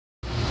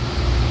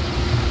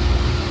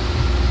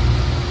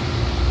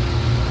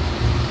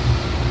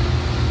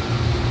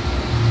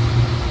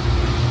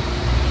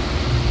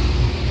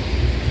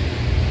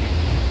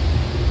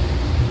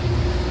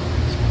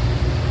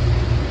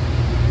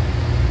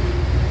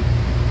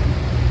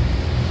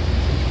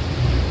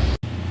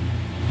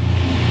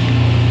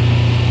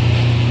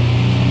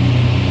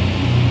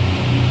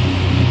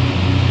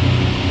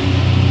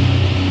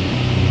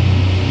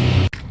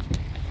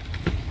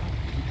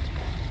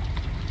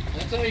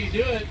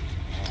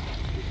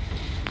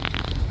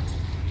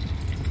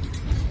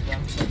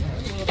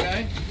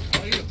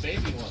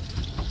baby one.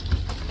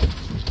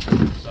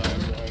 Sorry.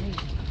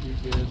 You're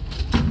good.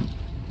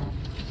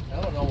 I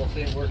don't know, we'll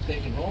say worth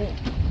taking home.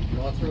 You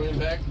want to throw him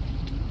back,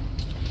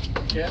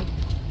 Ken?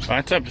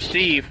 That's up to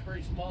Steve.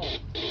 Pretty small.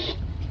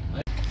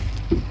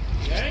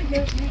 Yeah,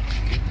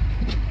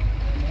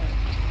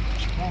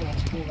 I want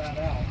to pull that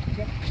out.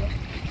 Yep.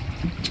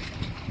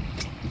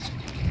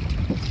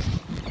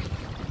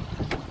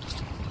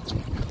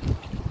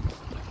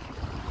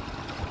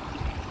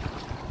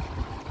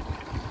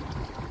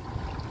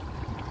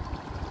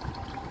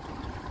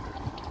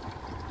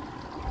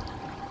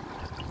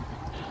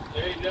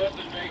 There ain't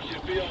nothing makes you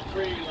feel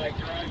free like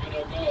driving a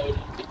boat.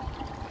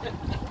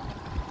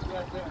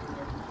 Right there.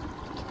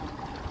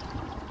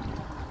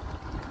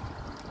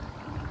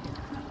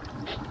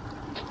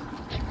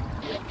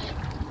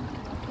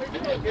 You're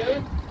doing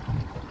good.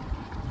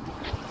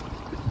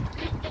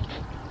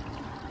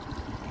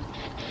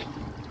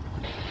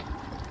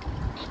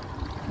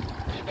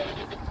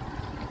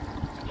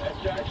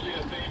 That's actually a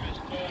famous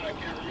quote. I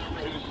can't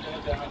remember who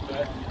said that,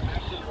 but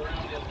messing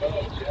around in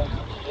boats, yeah,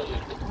 absolutely.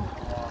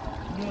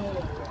 No.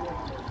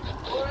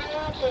 What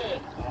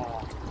happened?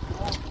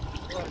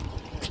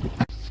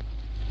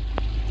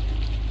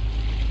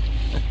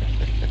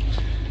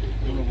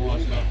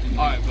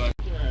 Alright, bud.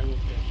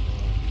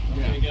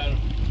 Yeah, you got him.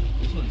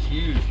 This one's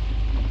huge.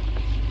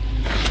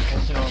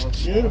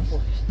 Beautiful.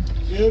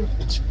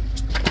 Beautiful.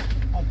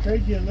 I'll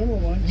trade you a little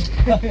one.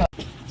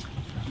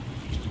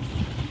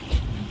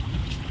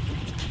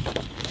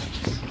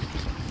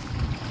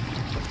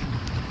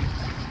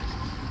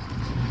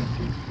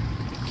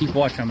 Keep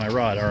watch on my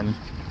rod, Arlen.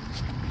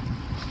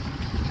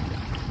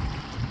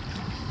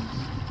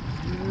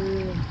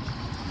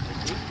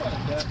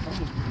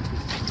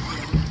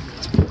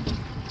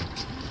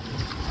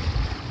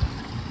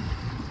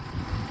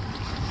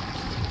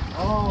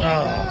 Oh,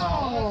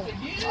 Oh.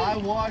 I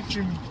watched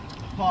him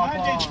pop off.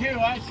 I did too.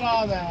 I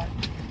saw that.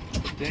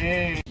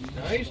 Dang.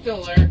 No, he's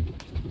still there.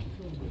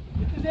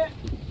 Look at that.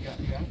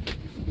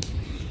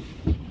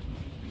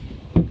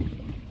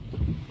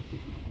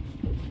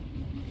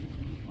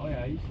 Oh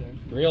yeah, he's there.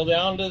 Reel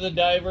down to the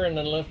diver and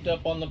then lift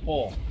up on the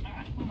pole.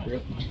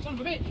 Son of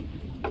a bitch.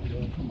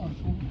 Come on,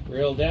 fool.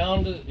 Reel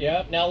down to,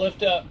 yeah, now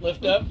lift up,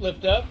 lift up,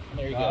 lift up.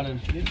 There you go.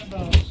 Get in the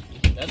boat.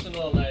 That's a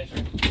little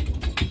nicer.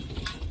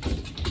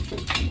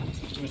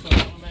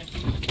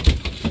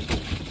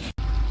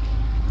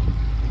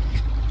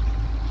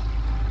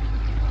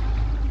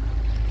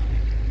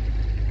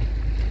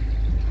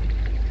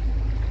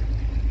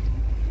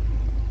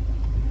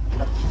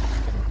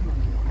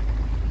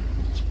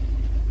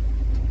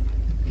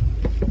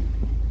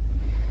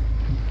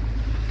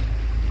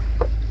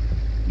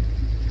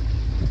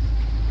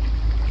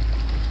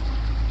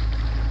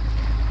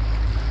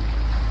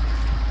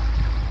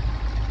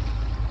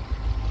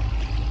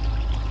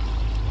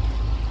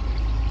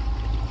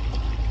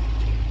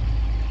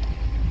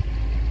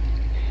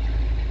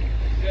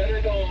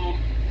 Headed home.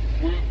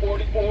 We're at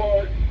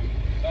 44,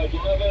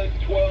 11,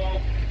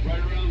 12, right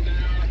around there.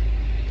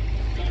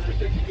 Got our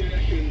 6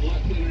 fish in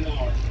less than an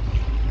hour.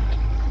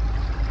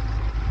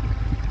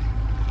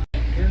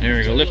 There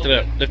we go. Lift it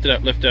up. Lift it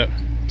up. Lift up.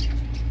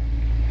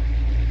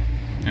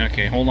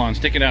 Okay, hold on.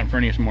 Stick it out in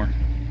front of you some more.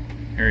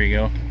 There you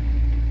go.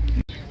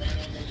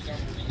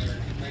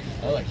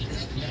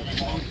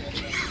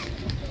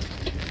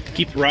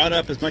 Keep the rod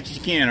up as much as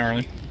you can,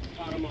 Arlen.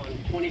 Caught him on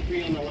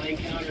 23 on the line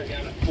counter,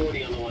 down at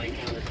 40 on the line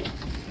counter.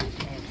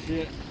 Oh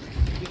shit.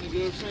 I'm gonna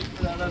go search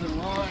for that other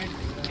line.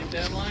 Get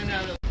that line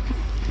out of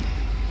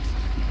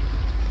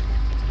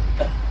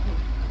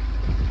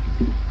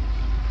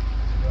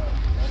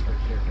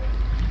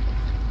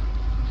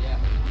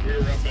We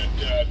were up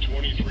at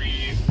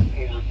 23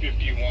 over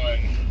 51,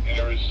 and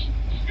there was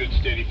a good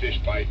steady fish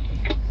bite.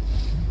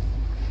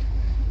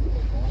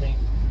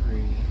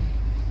 23.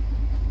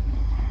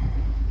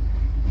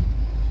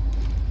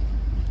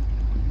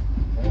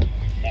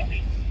 Copy.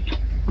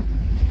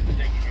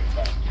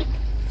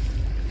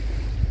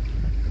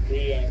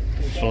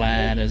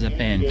 Flat as a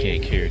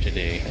pancake here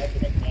today.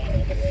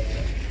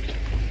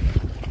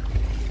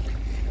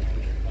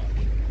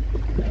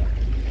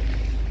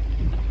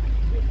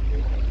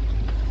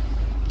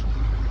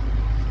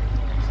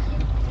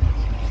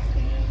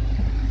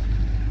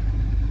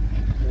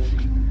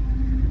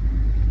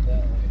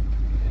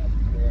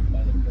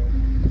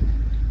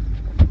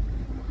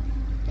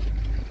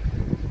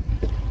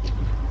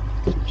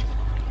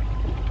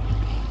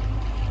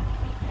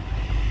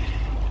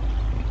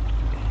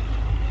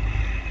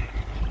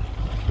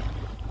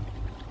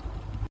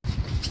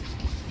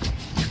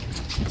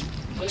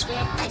 Lift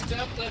up, lift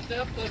up, lift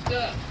up, lift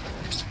up.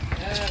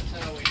 That's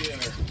how we do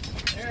her.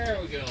 There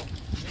we go.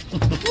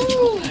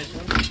 Woo! Nice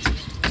one.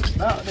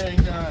 About dang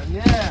done,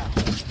 yeah.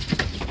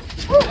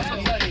 That's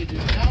how you do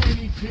it. Now we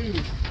need two.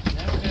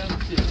 Now we're down to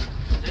 2.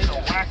 There's a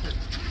whacker.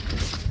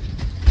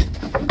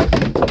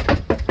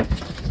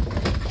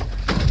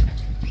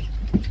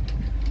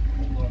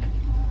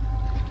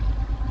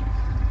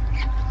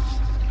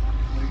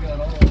 We got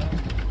all of that.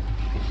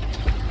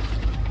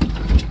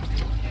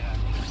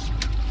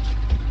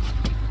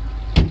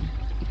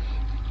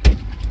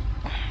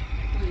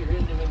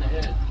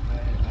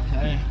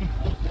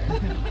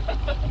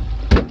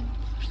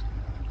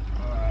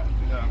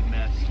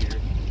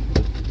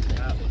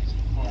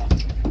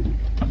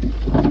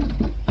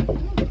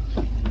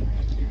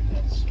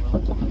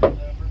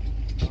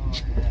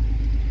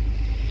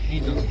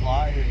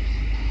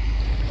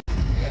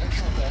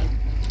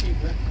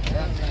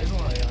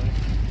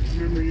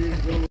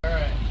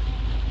 Alright.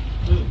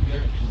 Ooh,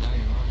 there. Now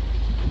you're on.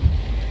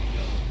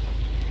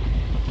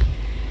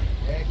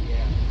 Heck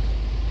yeah.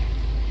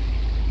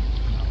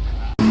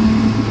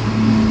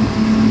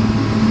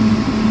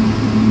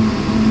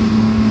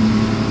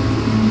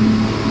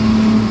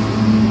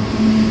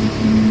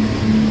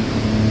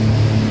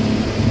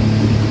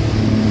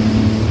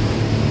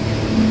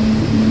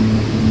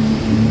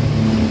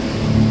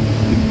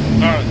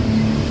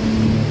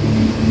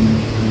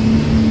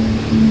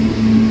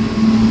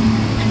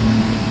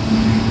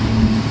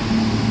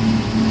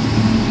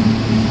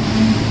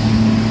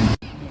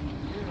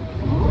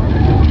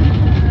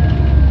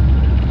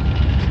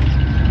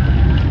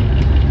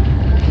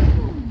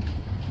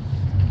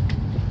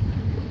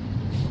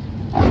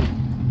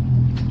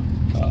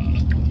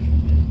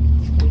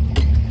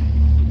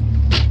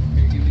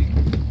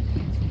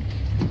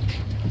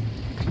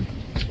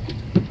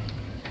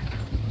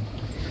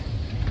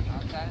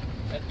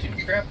 Got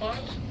 2 crab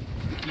pots?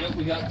 Yep,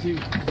 we got 2.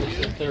 This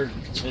is 3rd.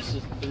 This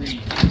is 3. 3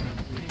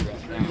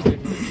 right now.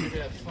 We should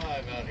have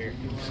 5 out here.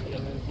 3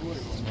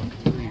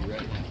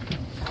 right now.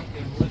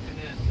 Okay, we're looking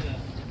at,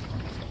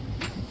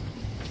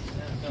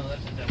 no,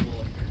 that's a double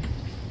up there.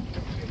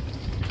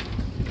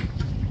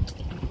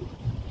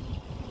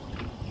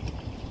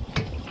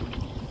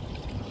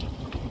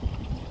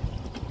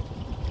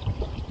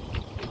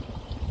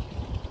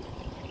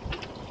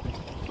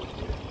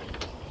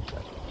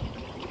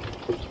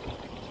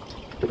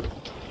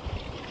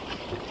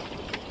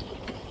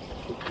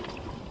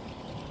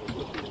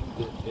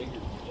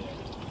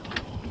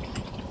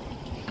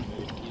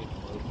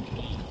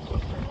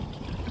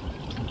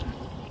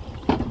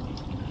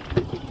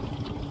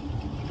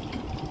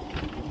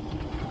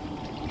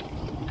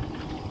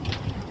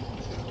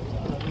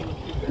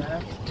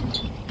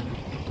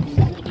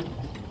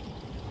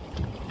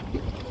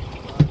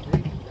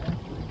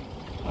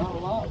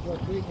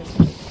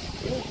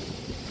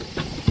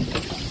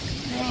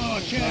 Oh,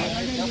 Chad, I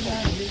gotta get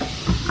out of here.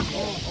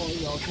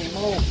 I'm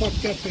all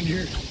fucked up in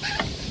here.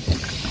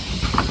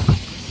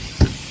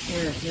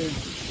 Here. Here,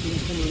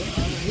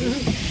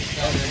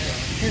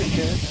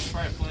 Chad. That's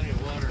probably plenty of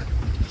water.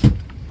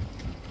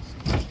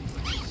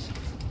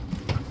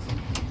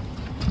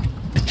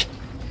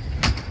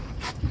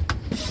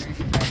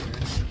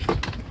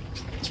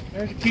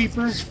 There's a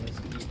keeper.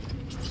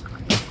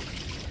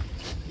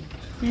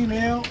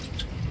 Female.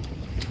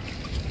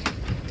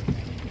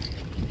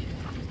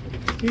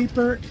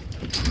 Keeper.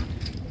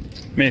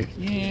 Me.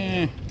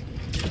 Yeah.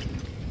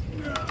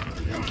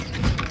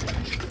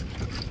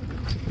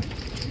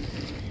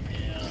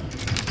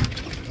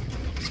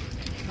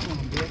 Come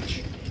on, bitch.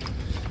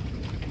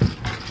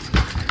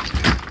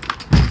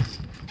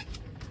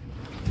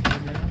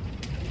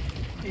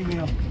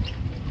 Female.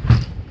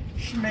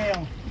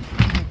 Schmale.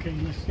 Okay,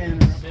 let's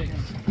stand her up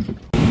again.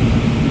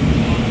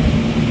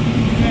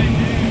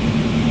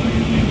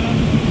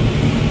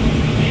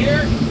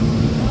 Here?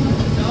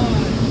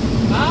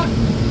 Huh?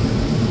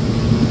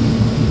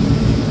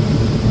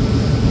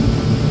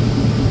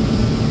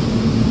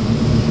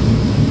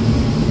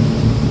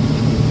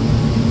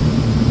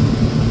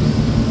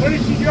 What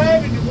is she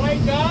driving? The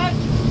white Dodge?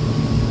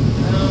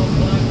 No,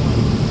 black one.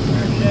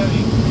 Or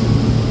Chevy.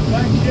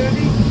 Black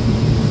Chevy?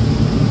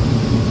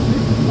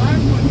 There's a black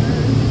one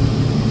there.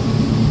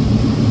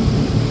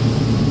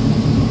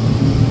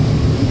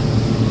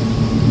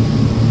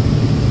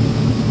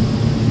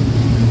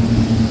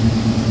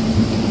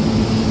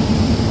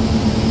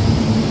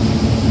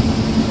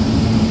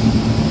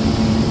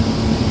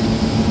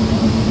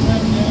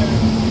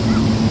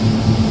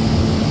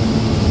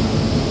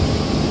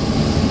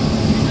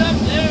 He's up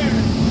there.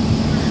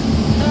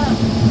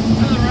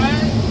 To the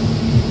right.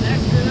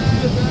 Next to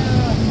those,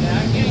 yeah,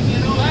 I can't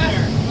get over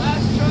there.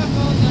 Last truck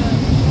on the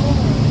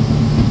shore.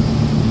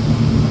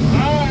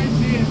 Oh, I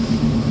see it.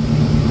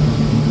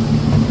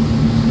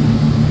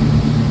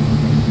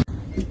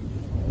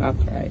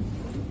 That's right.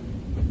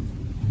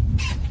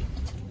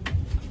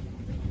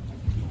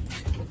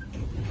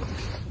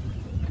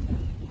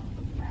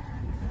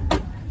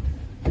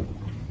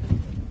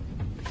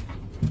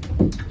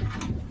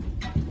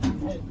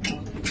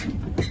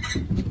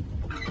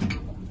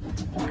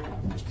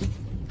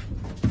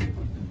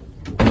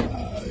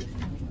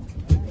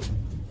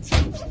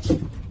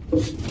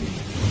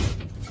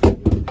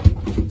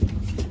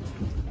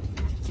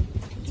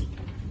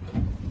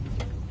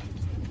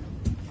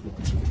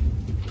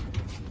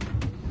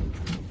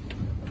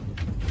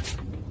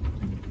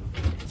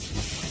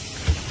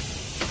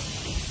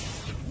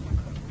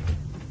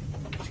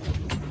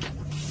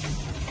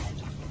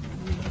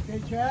 Okay,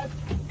 Chad?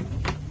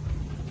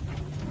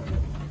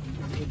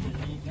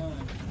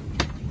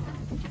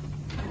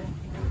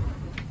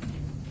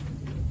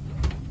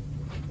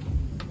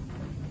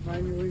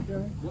 Mind your way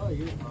down? No,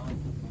 you're fine.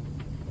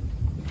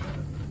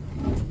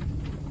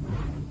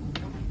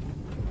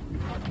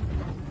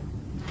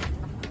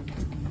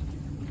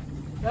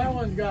 That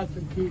one's got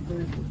some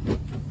keepers.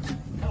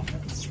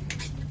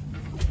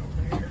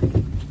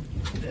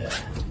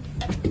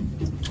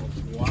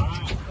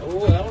 Wow.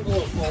 Oh, that'll go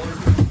forward.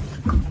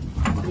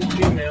 Good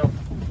female.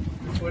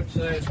 Which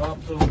side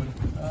pops open?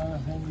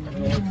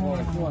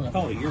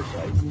 Probably your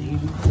side,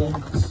 Steve.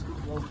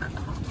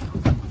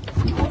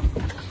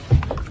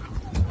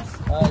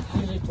 It's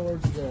usually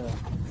towards the.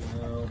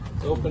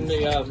 Open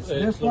the, it's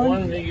This the one?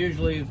 one that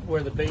usually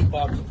where the bait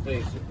box is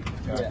facing.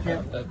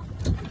 Yeah. That-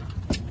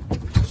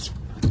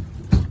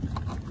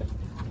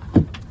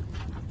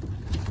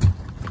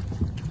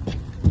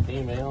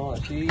 Female, I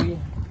see.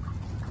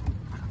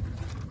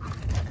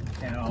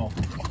 Cow.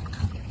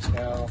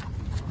 Cow.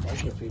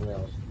 Bunch of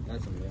females.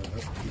 That's a male.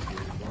 That's a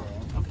female.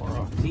 How far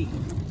off the tee?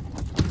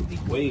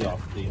 He's way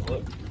off the tee.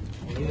 Look.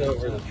 He's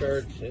over the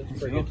church. It's a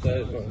pretty good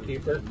size one.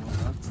 Keeper.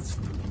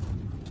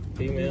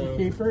 Female.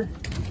 Keeper.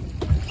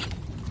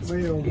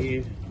 Way over.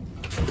 Eve.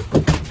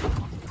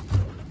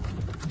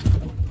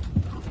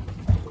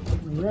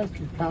 The rest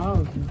of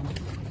cows is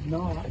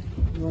not.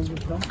 You want to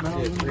get something out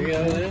Get of 3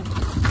 out of it? there.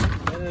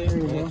 There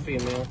you go. That's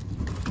female.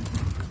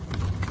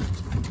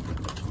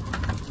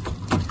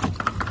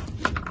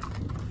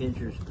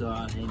 Pincher's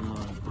got, hang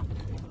on.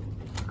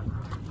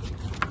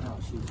 Oh,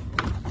 she's.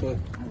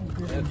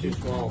 That's too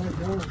small.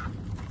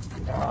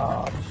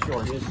 Ah,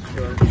 short. It's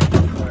short.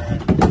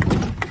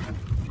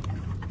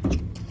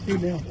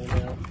 Female.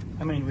 Female.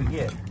 How many we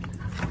get?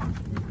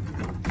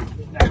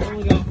 I've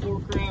only got 4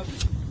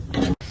 crabs.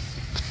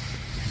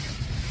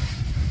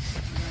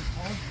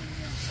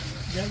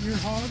 Is that your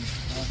hog?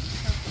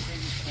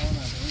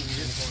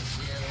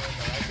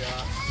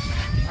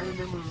 I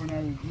remember when I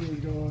was years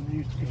ago, I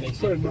used to They put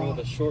said them for on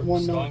the short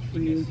one stock, knot for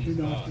you you, can 2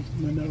 see knots stock.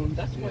 for my nose.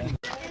 That's what you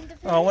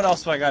Oh, what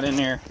else do I got in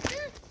there? This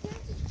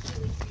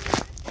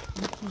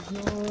is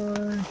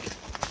yours.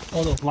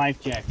 Oh, those life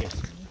jackets.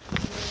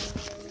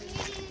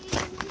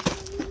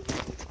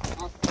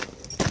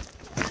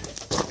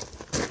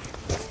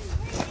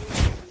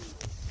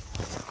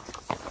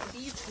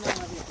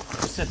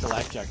 Set the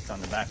life jackets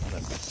on the back of the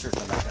shirt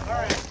on the back. All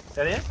right. Is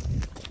that it?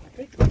 I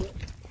think that's it.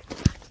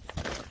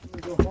 I'm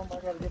gonna go home, I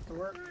gotta get to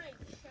work.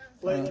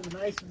 Lay them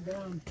nice and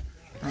down.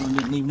 We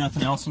didn't leave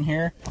nothing else in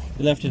here.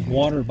 We left his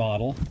water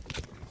bottle.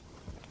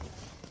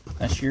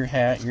 That's your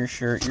hat, your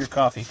shirt, your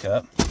coffee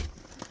cup.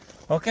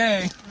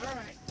 Okay.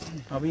 Alright.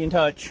 I'll be in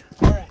touch.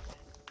 Alright.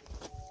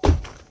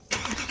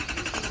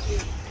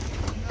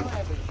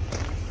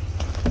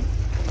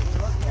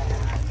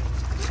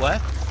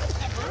 What?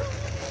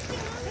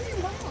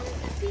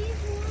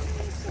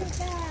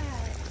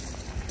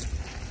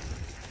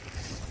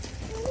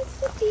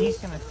 He's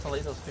gonna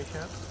fillet those fish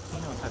up. He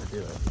knows how to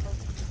do it.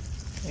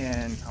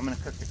 And I'm gonna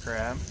cook the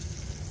crab.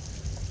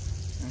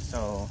 And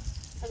so,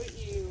 How about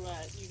you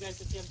guys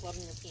just jump out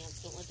in your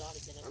pants, don't let Dottie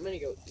get it. I'm gonna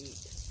go eat.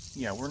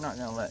 yeah, we're not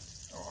gonna let.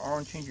 I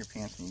want to change your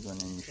pants when you go in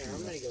your Yeah, I'm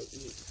shoes. gonna go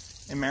eat.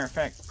 As a matter of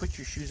fact, put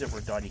your shoes up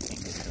where Dottie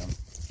can't get to them.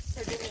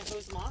 Or give me a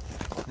hose mop.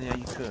 Yeah,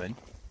 you could.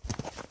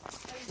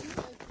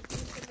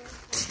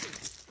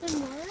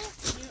 Somewhere?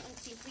 You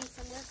unsee me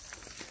somewhere?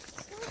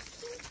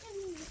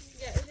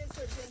 Yeah, it is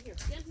down here.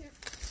 Down here.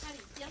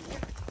 Patty, down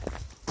here.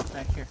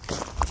 Back here.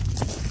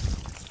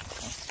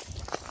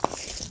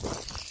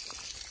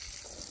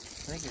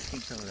 I think your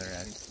feet's over there,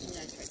 Addie.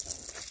 Yeah, I tried that.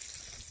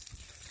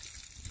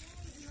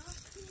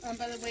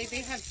 By the way,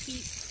 they have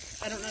heat.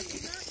 I don't know if you.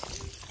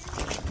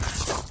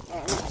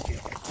 Oh, I'm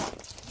here.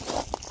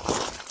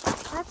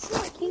 That's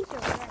not kink over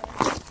there.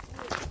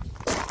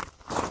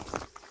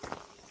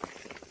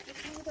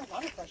 Just move the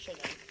water pressure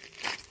then.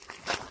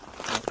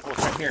 Oh,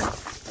 it's right here.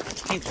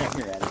 Kink's right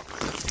here, Addie.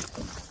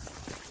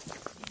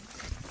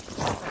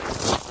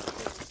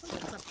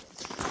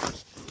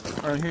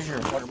 All right, here's your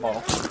water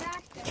bottle.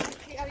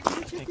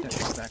 Take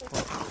that back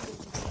foot.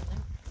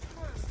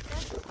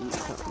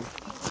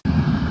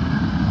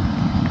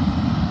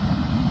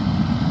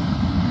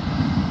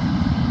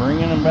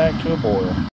 Bringing them back to a boil.